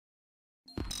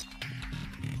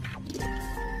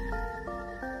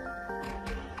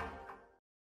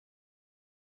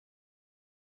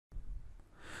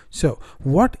So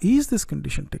what is this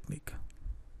condition technique?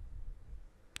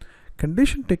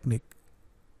 Condition technique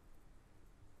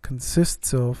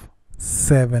consists of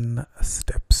 7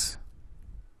 steps.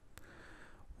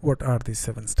 What are these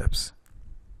 7 steps?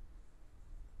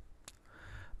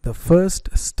 The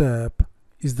first step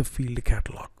is the field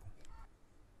catalog.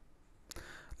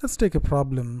 Let's take a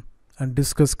problem and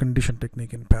discuss condition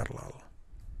technique in parallel.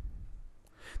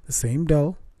 The same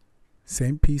Dell,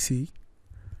 same PC.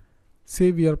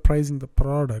 Say we are pricing the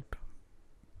product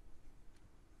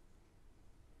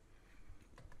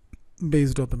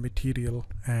based on the material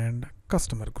and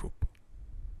customer group.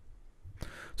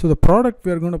 So the product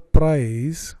we are going to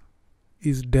price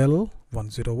is Dell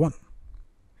 101.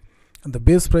 And the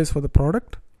base price for the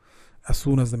product, as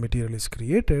soon as the material is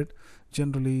created,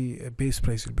 generally a base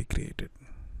price will be created.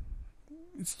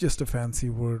 It's just a fancy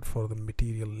word for the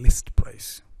material list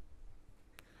price.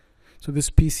 So this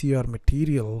PCR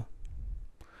material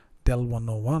Dell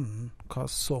 101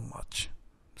 costs so much,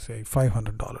 say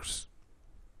 $500.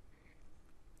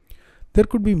 There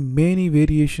could be many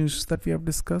variations that we have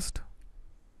discussed.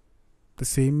 The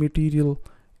same material,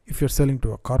 if you're selling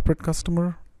to a corporate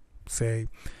customer, say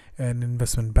an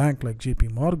investment bank like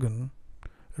JP Morgan,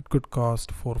 it could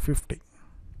cost $450.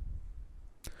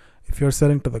 If you're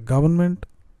selling to the government,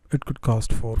 it could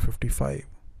cost $455.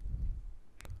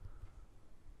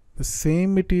 The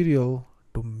same material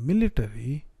to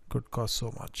military could cost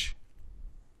so much.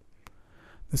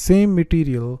 The same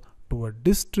material to a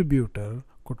distributor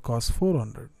could cost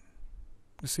 $400.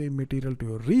 The same material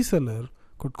to a reseller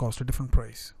could cost a different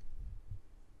price.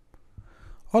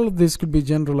 All of this could be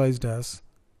generalized as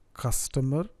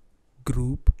customer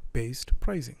group based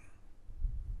pricing.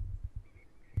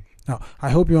 Now, I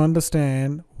hope you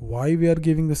understand why we are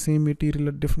giving the same material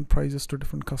at different prices to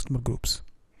different customer groups.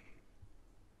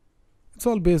 It's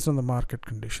all based on the market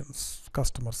conditions,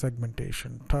 customer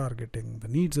segmentation, targeting, the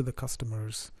needs of the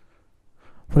customers.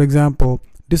 For example,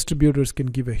 distributors can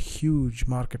give a huge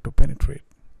market to penetrate.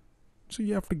 So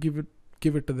you have to give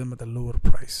it to them at a lower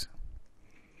price.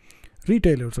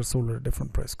 Retailers are sold at a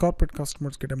different price. Corporate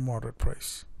customers get a moderate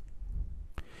price.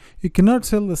 You cannot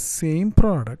sell the same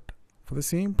product for the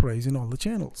same price in all the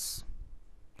channels.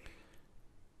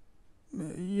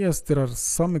 Yes, there are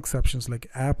some exceptions like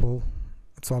Apple.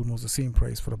 It's almost the same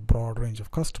price for a broad range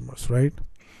of customers, right?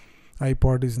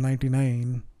 iPod is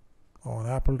 $99 on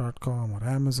apple.com or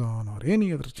Amazon or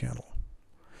any other channel.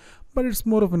 But it's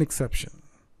more of an exception.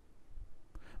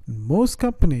 Most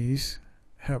companies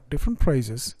have different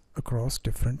prices across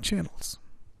different channels.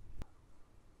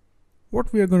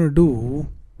 What we are going to do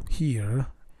here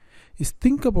is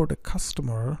think about a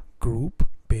customer group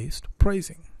based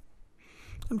pricing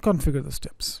and configure the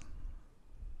steps.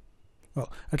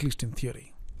 Well, at least in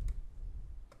theory.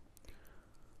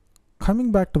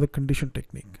 Coming back to the condition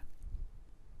technique,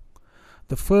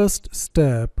 the first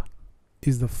step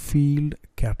is the field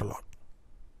catalog.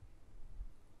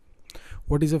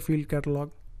 What is a field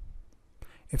catalog?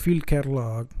 A field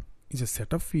catalog is a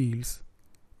set of fields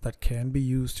that can be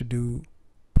used to do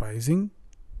pricing,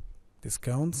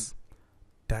 discounts,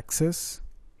 taxes,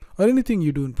 or anything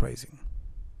you do in pricing.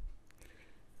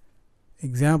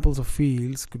 Examples of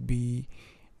fields could be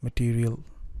material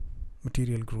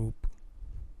group,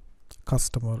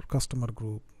 customer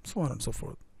group, so on and so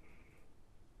forth.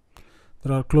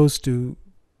 There are close to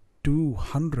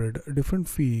 200 different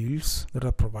fields that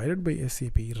are provided by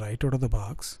SAP right out of the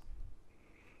box.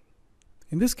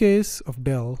 In this case of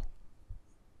Dell,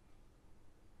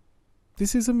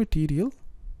 this is a material,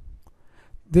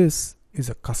 this is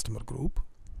a customer group.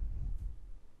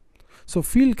 So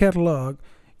field catalog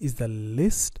is the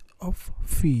list of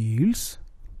fields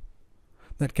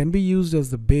that can be used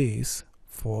as the base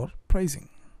for pricing.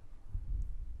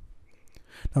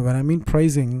 Now when I mean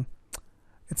pricing,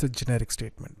 it's a generic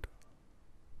statement.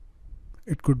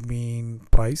 It could mean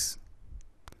price,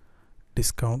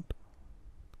 discount,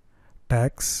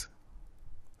 tax,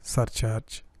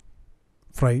 surcharge,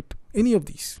 freight, any of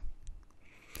these.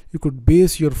 You could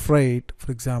base your freight,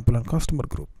 for example, on customer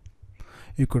group.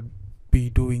 You could be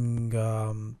doing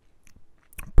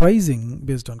pricing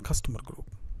based on customer group.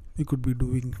 You could be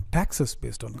doing taxes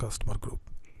based on customer group.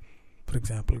 For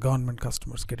example, government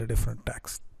customers get a different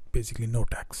tax, basically no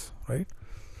tax, right?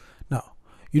 Now,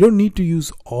 you don't need to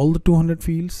use all the 200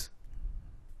 fields.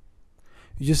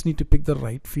 You just need to pick the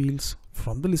right fields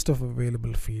from the list of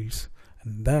available fields,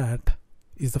 and that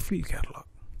is the field catalog.